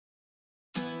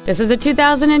This is a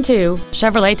 2002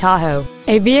 Chevrolet Tahoe,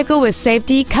 a vehicle with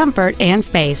safety, comfort, and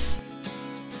space.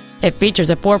 It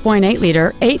features a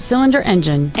 4.8-liter, 8-cylinder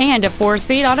engine and a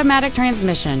 4-speed automatic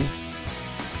transmission.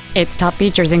 Its top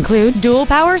features include dual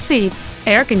power seats,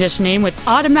 air conditioning with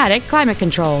automatic climate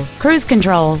control, cruise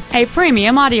control, a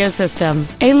premium audio system,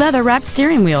 a leather-wrapped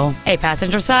steering wheel, a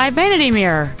passenger side vanity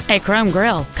mirror, a chrome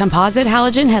grille, composite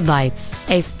halogen headlights,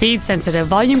 a speed-sensitive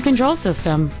volume control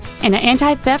system, and an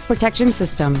anti-theft protection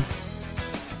system.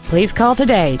 Please call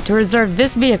today to reserve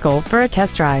this vehicle for a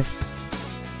test drive.